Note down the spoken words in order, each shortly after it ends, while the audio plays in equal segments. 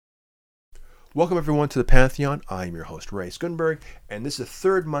Welcome everyone to the Pantheon. I'm your host Ray Skunberg, and this is the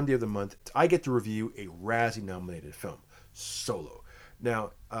third Monday of the month. I get to review a Razzie-nominated film, Solo.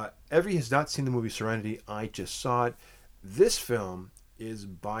 Now, Evie has not seen the movie Serenity. I just saw it. This film is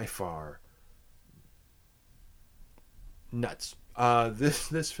by far nuts.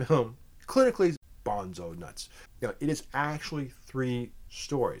 This film clinically is bonzo nuts. Now, it is actually three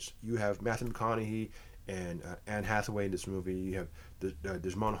stories. You have Matthew McConaughey and Anne Hathaway in this movie. You have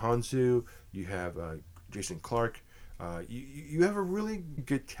Desmond Hansu. You have Jason Clarke. You have a really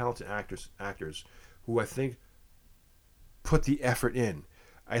good talented actors who I think put the effort in.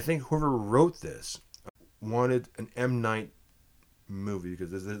 I think whoever wrote this wanted an M. Night movie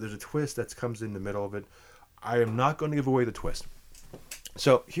because there's a twist that comes in the middle of it. I am not going to give away the twist.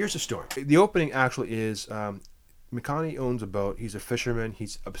 So here's the story. The opening actually is McConaughey owns a boat. He's a fisherman.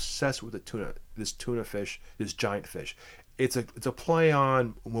 He's obsessed with this tuna fish, this giant fish. It's a play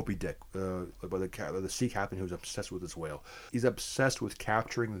on Moby Dick, about the sea captain who's obsessed with this whale. He's obsessed with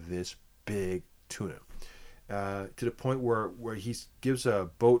capturing this big tuna, to the point where he gives a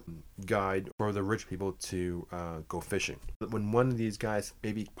boat guide for the rich people to go fishing. When one of these guys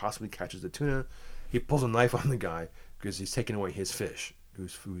maybe possibly catches the tuna, he pulls a knife on the guy because he's taking away his fish,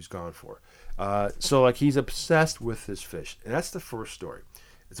 who's gone for. So he's obsessed with this fish, and that's the first story.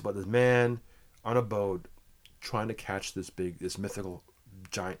 It's about this man on a boat trying to catch this mythical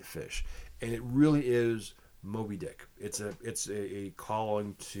giant fish, and it really is Moby Dick. It's a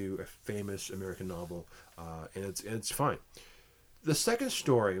calling to a famous American novel, and it's fine. The second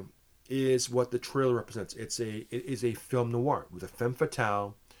story is what the trailer represents. It is a film noir with a femme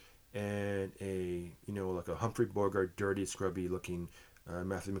fatale and a Humphrey Bogart, dirty, scrubby looking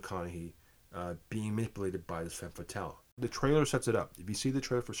Matthew McConaughey being manipulated by this femme fatale. The trailer sets it up. If you see the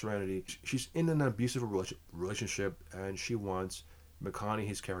trailer for Serenity, she's in an abusive relationship, and she wants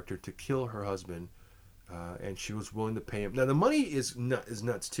McConaughey's character to kill her husband, and she was willing to pay him. Now the money is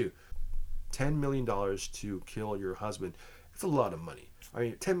nuts too. $10 million to kill your husband. It's a lot of money. I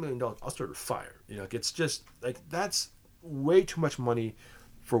mean, $10 million. I'll start a fire. It's just that's way too much money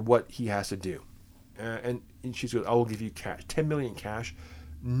for what he has to do. And she goes, I will give you cash. $10 million cash.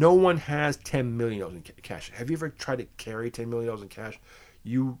 No one has $10 million in cash. Have you ever tried to carry $10 million in cash?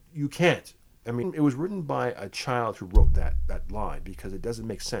 You can't. I mean, it was written by a child who wrote that line because it doesn't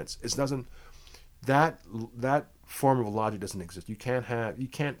make sense. It doesn't. That form of logic doesn't exist. You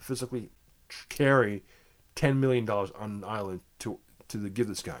can't physically carry $10 million on an island to give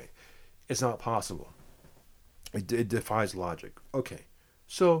this guy. It's not possible. It defies logic. Okay,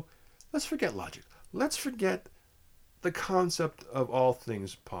 so let's forget logic. Let's forget the concept of all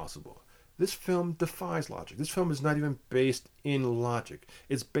things possible. This film defies logic. This film is not even based in logic.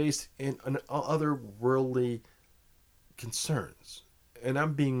 It's based in otherworldly concerns. And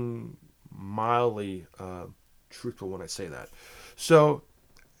I'm being mildly truthful when I say that. So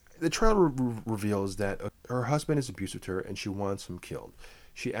the trailer reveals that her husband is abusive to her and she wants him killed.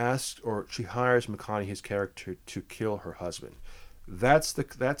 She hires McConaughey's character to kill her husband. That's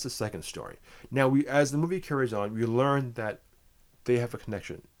the second story. Now, as the movie carries on, we learn that they have a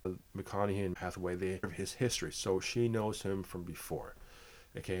connection. McConaughey and Hathaway, they have his history, so she knows him from before.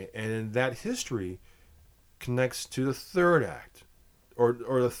 Okay, and that history connects to the third act, or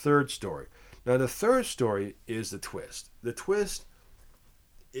the third story. Now, the third story is the twist. The twist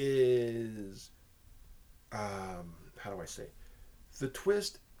is, how do I say? The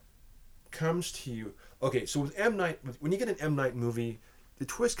twist comes to you. Okay, so with M. Night, when you get an M. Night movie, the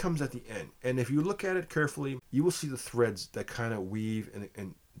twist comes at the end. And if you look at it carefully, you will see the threads that kind of weave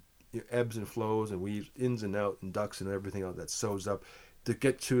and ebbs and flows and weaves ins and out and ducks and everything else that sews up to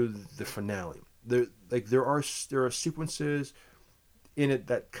get to the finale. There are sequences in it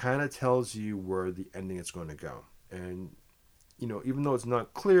that kind of tells you where the ending is going to go. And, even though it's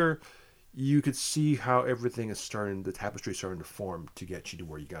not clear, you could see how everything is the tapestry is starting to form to get you to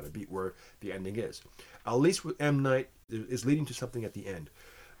where you got to be, where the ending is. At least with M. Night, is leading to something at the end.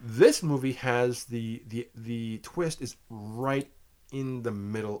 This movie has the twist is right in the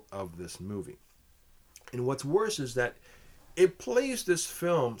middle of this movie. And what's worse is that it plays this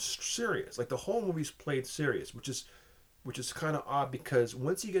film serious. Like the whole movie's played serious, which is kind of odd because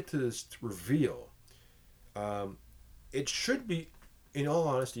once you get to this reveal, it should be, in all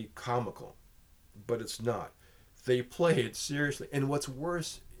honesty, comical, but it's not. They play it seriously, and what's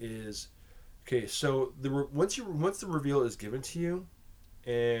worse is, okay, so once the reveal is given to you,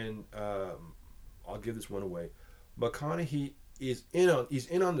 and I'll give this one away. McConaughey he's in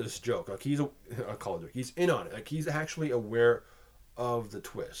on this joke. Like he's in on it. Like he's actually aware of the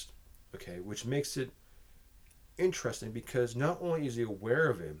twist. Okay, which makes it interesting because not only is he aware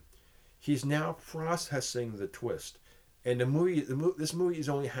of it, He's now processing the twist, and this movie is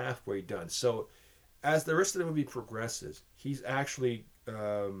only halfway done. So, as the rest of the movie progresses, he's actually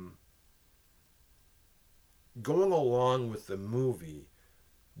going along with the movie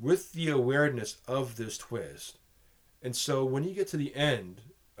with the awareness of this twist. And so, when you get to the end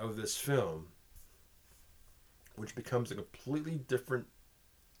of this film, which becomes a completely different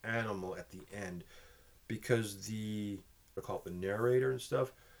animal at the end, because I call it the narrator and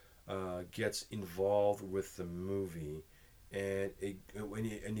stuff, gets involved with the movie, and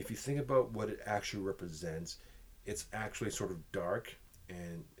and if you think about what it actually represents, it's actually sort of dark,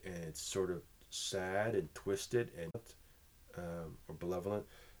 and it's sort of sad and twisted and or malevolent,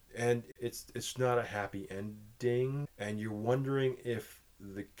 and it's not a happy ending, and you're wondering if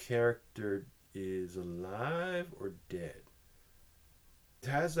the character is alive or dead. It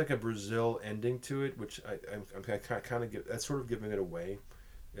has like a Brazil ending to it, which I'm kind of that's sort of giving it away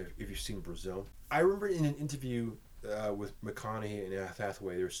if you've seen Brazil. I remember in an interview with McConaughey and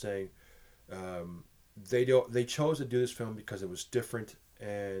Hathaway, they were saying they chose to do this film because it was different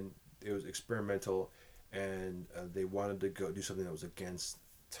and it was experimental, and they wanted to go do something that was against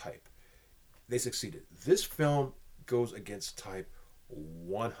type. They succeeded. This film goes against type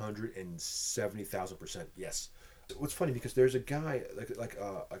 170,000%. Yes. What's funny, because there's a guy like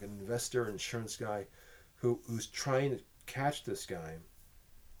an investor, insurance guy, who's trying to catch this guy,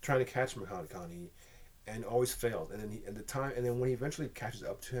 trying to catch McConaughey, and always failed. And then when he eventually catches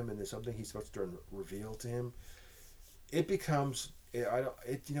up to him, and there's something he's supposed to reveal to him, it becomes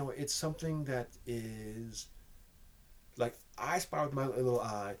it's something that is like I spy with my little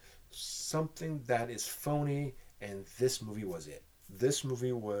eye, something that is phony, and this movie was it. This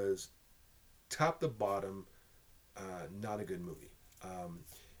movie was top to bottom. Not a good movie.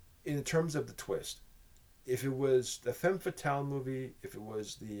 In terms of the twist, if it was the Femme Fatale movie, if it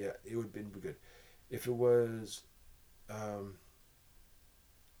was it would have been good. If it was a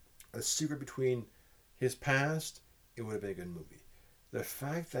secret between his past, it would have been a good movie. The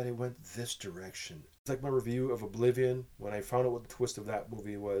fact that it went this direction, it's like my review of Oblivion. When I found out what the twist of that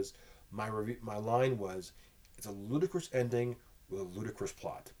movie was, my line was, it's a ludicrous ending with a ludicrous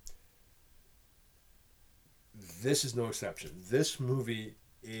plot. This is no exception. This movie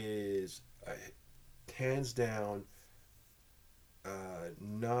is hands down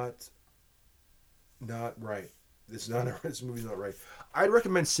not right. This movie's not right. I'd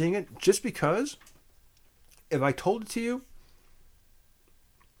recommend seeing it just because if I told it to you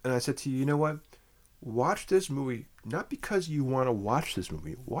and I said to you, you know what? Watch this movie not because you want to watch this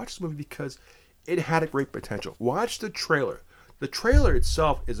movie. Watch this movie because it had a great potential. Watch the trailer. The trailer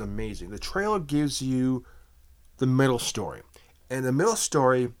itself is amazing. The trailer gives you the middle story, and the middle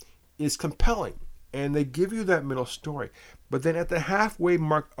story is compelling, and they give you that middle story. But then at the halfway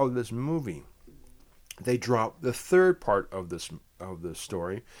mark of this movie, they drop the third part of the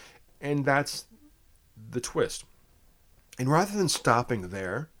story, and that's the twist. And rather than stopping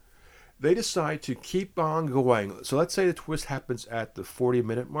there, they decide to keep on going. So let's say the twist happens at the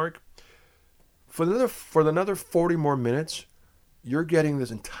 40-minute mark. For another 40 more minutes, you're getting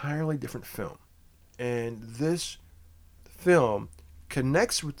this entirely different film. And this film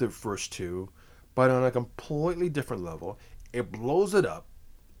connects with the first two, but on a completely different level. It blows it up.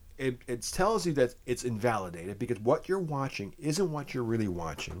 It tells you that it's invalidated because what you're watching isn't what you're really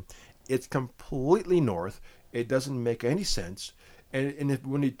watching. It's completely north. It doesn't make any sense. And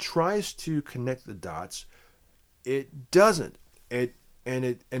when it tries to connect the dots, it doesn't. It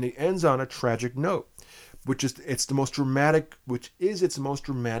ends on a tragic note, which is its most dramatic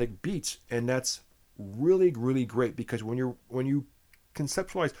beats, and that's really, really great because when you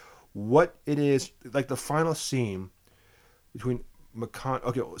conceptualize what it is, like the final scene between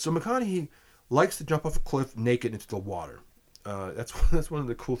McConaughey likes to jump off a cliff naked into the water. That's one of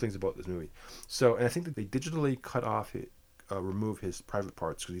the cool things about this movie. So, and I think that they digitally remove his private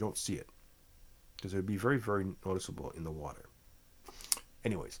parts because you don't see it, because it would be very, very noticeable in the water.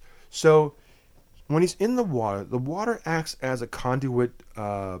 Anyways, so when he's in the water acts as a conduit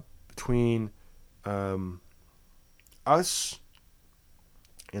between us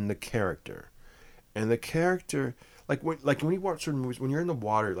and the character. And the character, like when you watch certain movies, when you're in the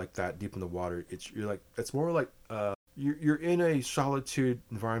water like that, deep in the water, it's more like you're in a solitude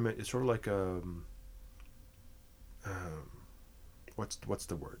environment. It's sort of like what's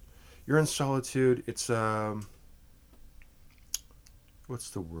the word? You're in solitude. It's what's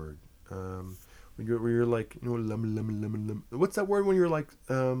the word? When you're like, what's that word when you're like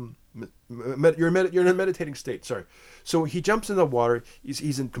you're in a meditating state. Sorry. So he jumps in the water.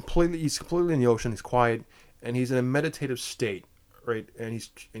 He's completely in the ocean. He's quiet, and he's in a meditative state right? And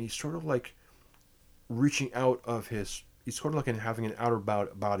he's sort of like reaching out of his. He's sort of like having an outer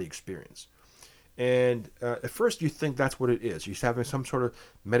body experience. And at first, you think that's what it is. He's having some sort of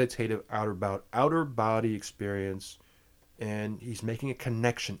meditative outer body experience, and he's making a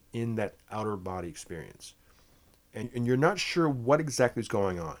connection in that outer body experience. And you're not sure what exactly is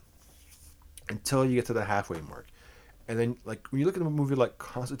going on until you get to the halfway mark. And then, like when you look at a movie like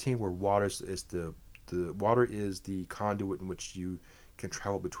Constantine, where water is the water is the conduit in which you can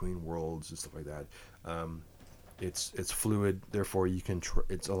travel between worlds and stuff like that. It's fluid, therefore you can.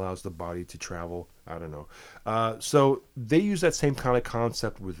 It allows the body to travel. I don't know. So they use that same kind of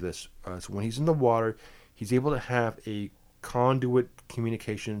concept with this. So when he's in the water, he's able to have a conduit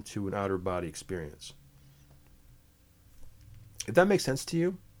communication to an outer body experience. If that makes sense to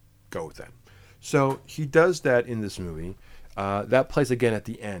you, go with that. So he does that in this movie. That plays again at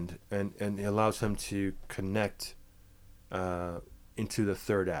the end, and it allows him to connect into the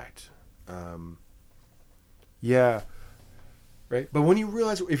third act. Yeah, right. But when you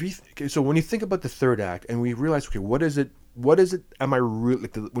realize, when you think about the third act, and we realize, okay, what is it? What is it? Am I really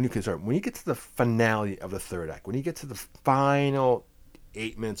like when you get to the finale of the third act, when you get to the final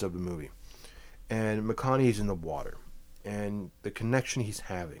 8 minutes of the movie, and McConaughey's in the water, and the connection he's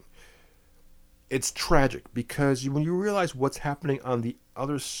having, it's tragic because when you realize what's happening on the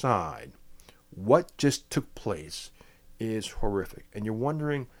other side, what just took place is horrific, and you're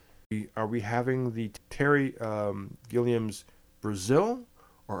wondering. Are we having the Terry Gilliam's Brazil,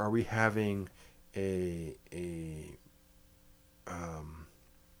 or are we having a I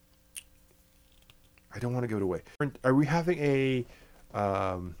don't want to give it away. Are we having a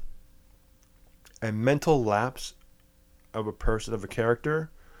mental lapse of a person, of a character?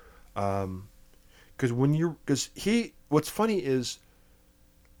 Because what's funny is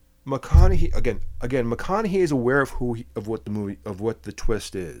McConaughey McConaughey is aware of what the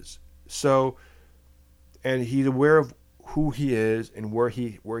twist is. So, and he's aware of who he is and where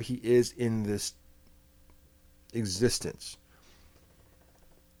he is in this existence.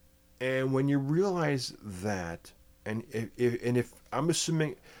 And when you realize that, and if I'm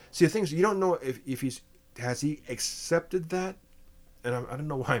assuming, see, the thing is, you don't know if has he accepted that, and I don't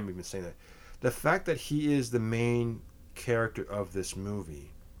know why I'm even saying that. The fact that he is the main character of this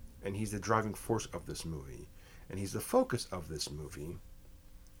movie, and he's the driving force of this movie, and he's the focus of this movie.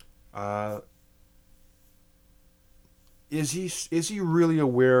 Is he really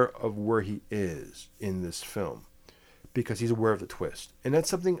aware of where he is in this film? Because he's aware of the twist, and that's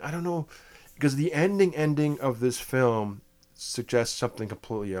something I don't know. Because the ending of this film suggests something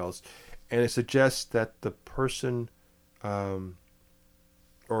completely else, and it suggests that the person,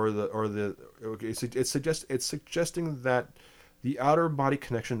 it's suggesting that the outer body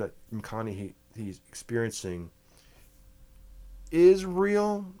connection that McConaughey he's experiencing is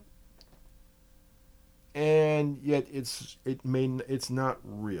real, and yet it's not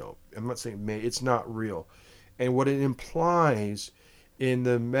real. I'm not saying it's not real, and what it implies in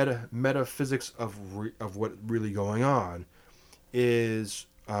the metaphysics of what really going on is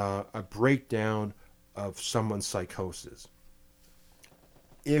a breakdown of someone's psychosis.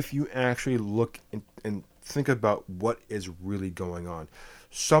 If you actually look and think about what is really going on,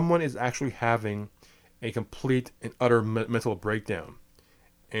 someone is actually having a complete and utter mental breakdown,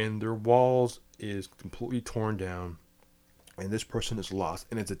 and their walls is completely torn down, and this person is lost,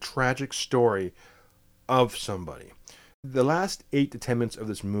 and it's a tragic story of somebody. The last 8 to 10 minutes of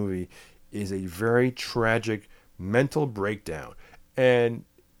this movie is a very tragic mental breakdown, and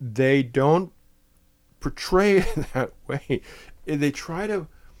they don't portray it that way. They try to.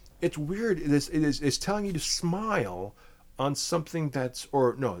 It's weird. It's telling you to smile on something that's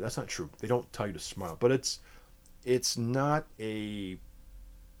not true. They don't tell you to smile, but it's not a.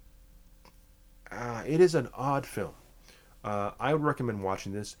 It is an odd film. I would recommend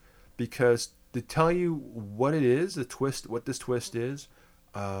watching this because to tell you what it is, what this twist is,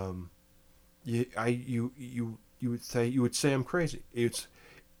 you would say I'm crazy. It's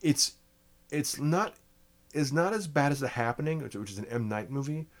not as bad as The Happening, which is an M. Night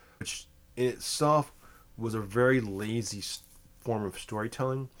movie, which in itself was a very lazy form of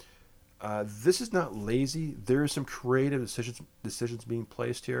storytelling. This is not lazy. There are some creative decisions being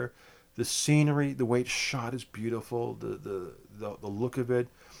placed here. The scenery, the way it's shot is beautiful. The look of it,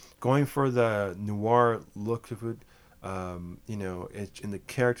 going for the noir look of it. And the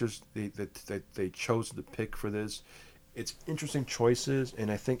characters that they chose to pick for this, it's interesting choices,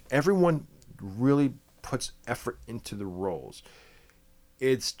 and I think everyone really puts effort into the roles.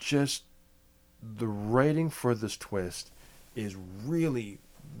 It's just the writing for this twist is really,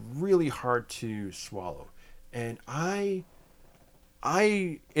 really hard to swallow, and I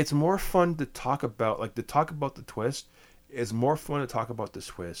it's more fun to talk about, like, to talk about the twist. It's more fun to talk about this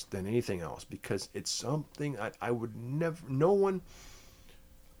twist than anything else because it's something I would never, no one,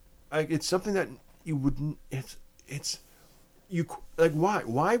 like, it's something that you wouldn't, it's, you, like,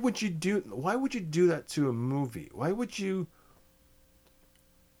 why would you do that to a movie? Why would you,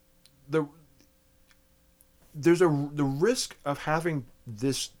 the, the risk of having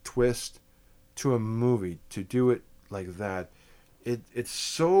this twist to a movie to do it like that, it's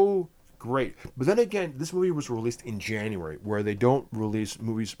so great. But then again, this movie was released in January, where they don't release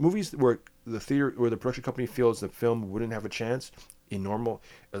movies where the production company feels the film wouldn't have a chance in normal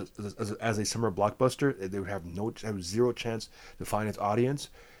as a summer blockbuster. They would have zero chance to find its audience.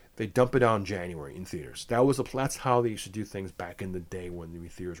 They dump it out in January in theaters. That's how they used to do things back in the day when the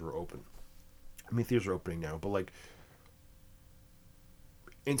theaters were open. I mean, theaters are opening now, but like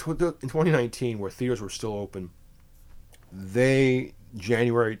in 2019, where theaters were still open,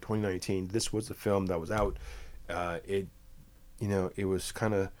 January 2019, this was the film that was out. It was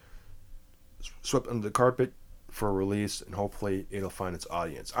kind of swept under the carpet for release, and hopefully it'll find its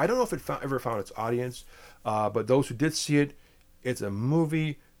audience. I don't know if it ever found its audience, but those who did see it, it's a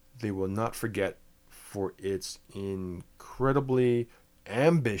movie they will not forget for its incredibly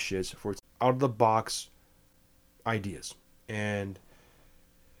ambitious, for its out of the box ideas. And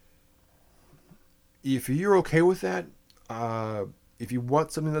if you're okay with that, if you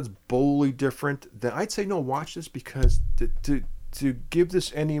want something that's boldly different, then I'd say no, watch this, because to give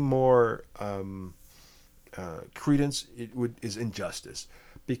this any more credence, is injustice,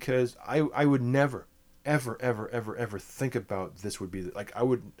 because I would never ever think about this would be like, I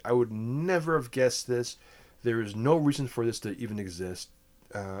would never have guessed this. There is no reason for this to even exist,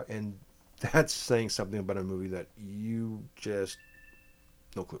 and that's saying something about a movie that you just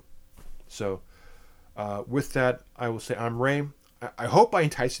no clue. So with that, I will say I'm Ray. I hope I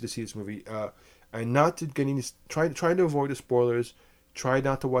entice you to see this movie. And not to get any, try to avoid the spoilers. Try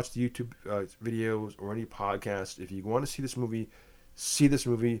not to watch the YouTube videos or any podcasts. If you want to see this movie, see this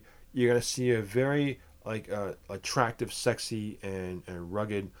movie. You're gonna see a very attractive, sexy, and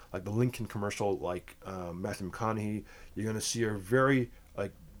rugged, like the Lincoln commercial, like Matthew McConaughey. You're gonna see a very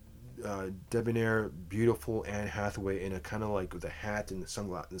debonair, beautiful Anne Hathaway in a kind of like with a hat and the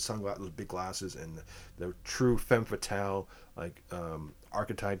sunglasses, those big glasses, and the true femme fatale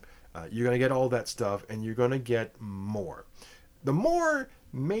archetype. You're gonna get all that stuff, and you're gonna get more. The more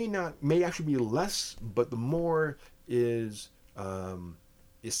may actually be less, but the more is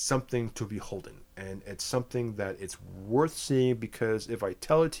something to beholden, and it's something that it's worth seeing, because if I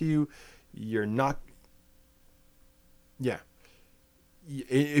tell it to you, you're not. Yeah.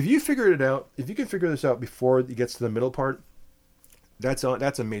 If you figured it out, if you can figure this out before it gets to the middle part, that's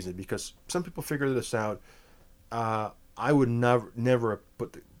amazing, because some people figure this out. I would never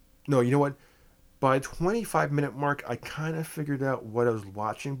put the. No, you know what? By 25-minute mark, I kind of figured out what I was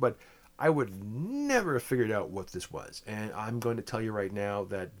watching, but I would never have figured out what this was. And I'm going to tell you right now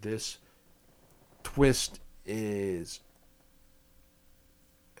that this twist is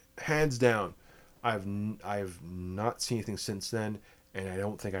hands down. I've not seen anything since then, and I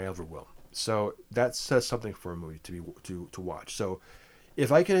don't think I ever will. So that says something for a movie to watch. So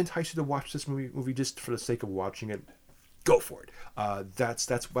if I can entice you to watch this movie just for the sake of watching it, go for it.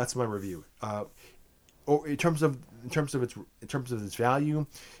 That's my review. In terms of its value,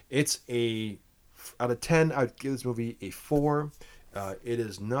 it's a out of 10. I'd give this movie a 4. It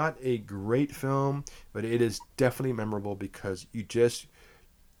is not a great film, but it is definitely memorable, because you just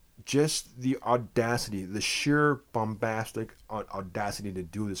the audacity, the sheer bombastic audacity to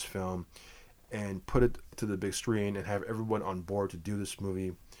do this film and put it to the big screen and have everyone on board to do this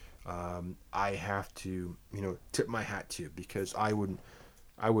movie. I have to, tip my hat to, because I would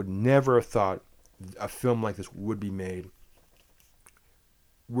never have thought a film like this would be made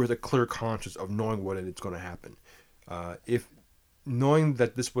with a clear conscience of knowing what it's going to happen. If knowing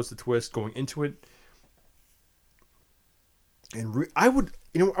that this was the twist going into it, and I would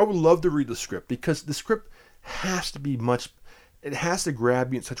love to read the script, because the script has to be it has to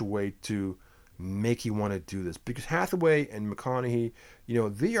grab you in such a way to make you want to do this, because Hathaway and McConaughey,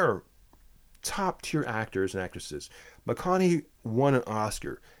 they are top tier actors and actresses. McConaughey won an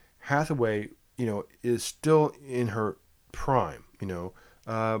Oscar. Hathaway, is still in her prime.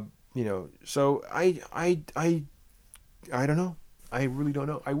 So I don't know. I really don't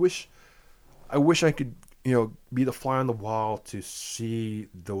know. I wish I could, be the fly on the wall to see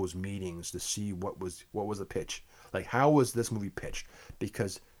those meetings, to see what was the pitch. Like, how was this movie pitched?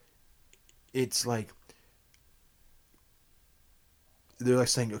 Because it's like they're like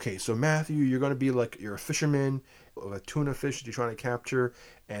saying, okay, so Matthew, you're going to be like, you're a fisherman of a tuna fish that you're trying to capture,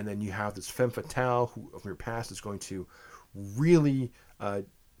 and then you have this femme fatale who of your past is going to really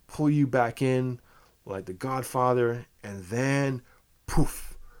pull you back in, like the Godfather, and then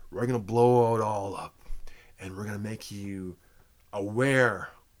poof, we're going to blow it all up, and we're going to make you aware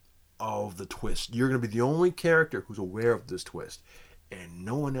of the twist. You're going to be the only character who's aware of this twist, and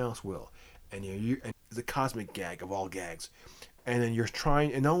no one else will. And and it's a cosmic gag of all gags. And then you're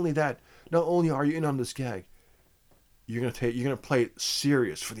trying, and not only that, not only are you in on this gag, you're gonna play it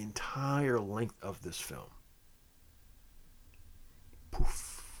serious for the entire length of this film.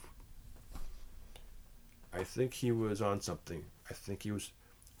 Poof. I think he was on something. I think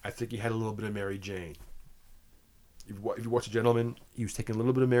he had a little bit of Mary Jane. If you watch a gentleman, he was taking a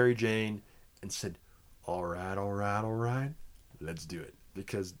little bit of Mary Jane and said, "All right, all right, all right, let's do it."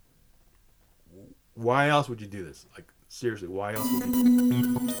 Because why else would you do this? Like seriously, why else would you?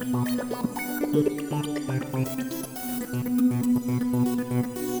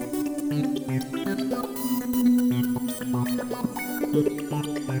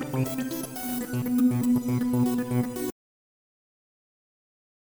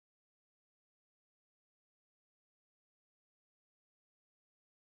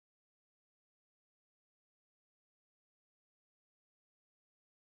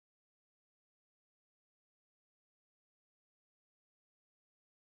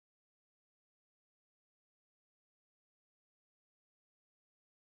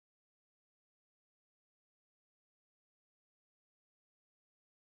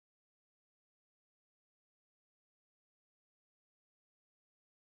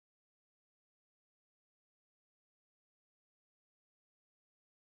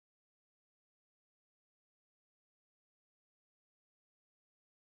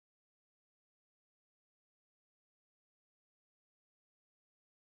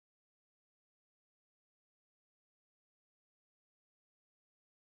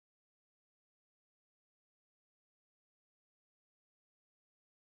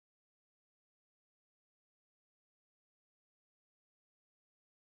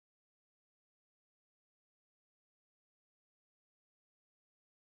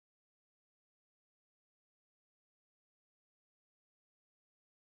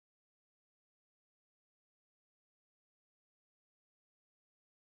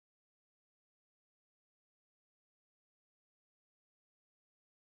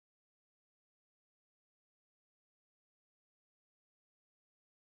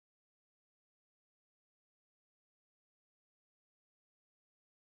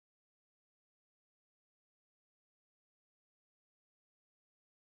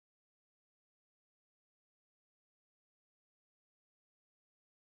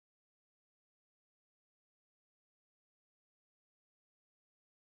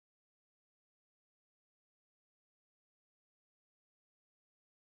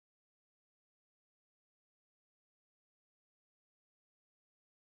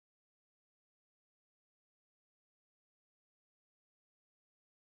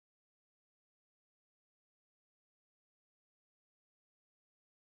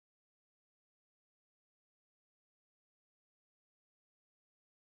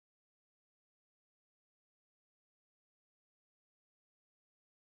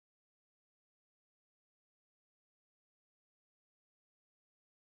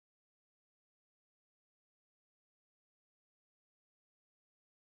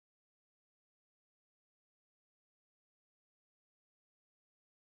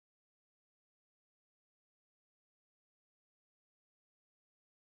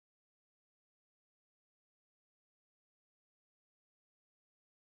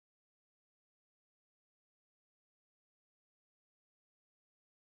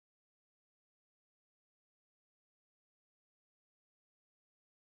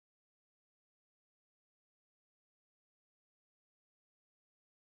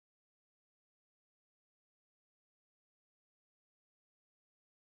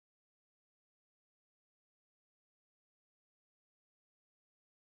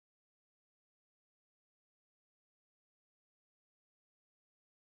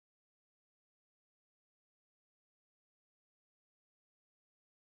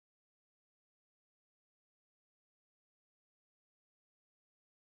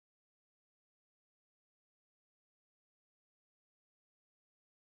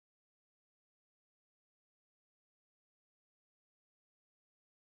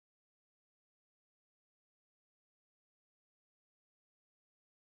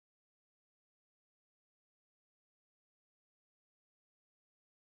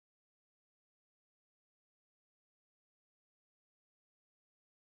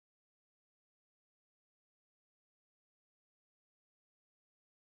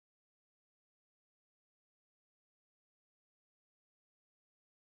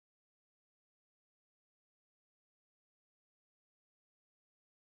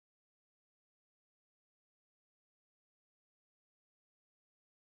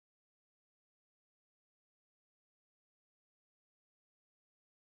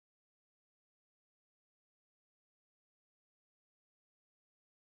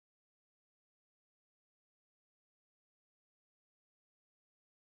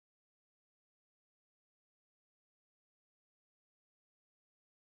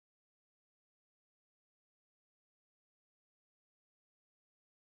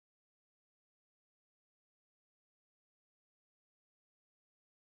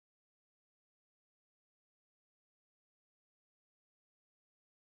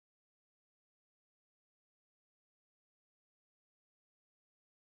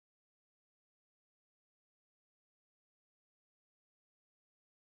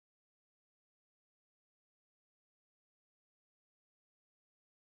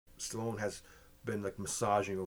 Stallone has been like massaging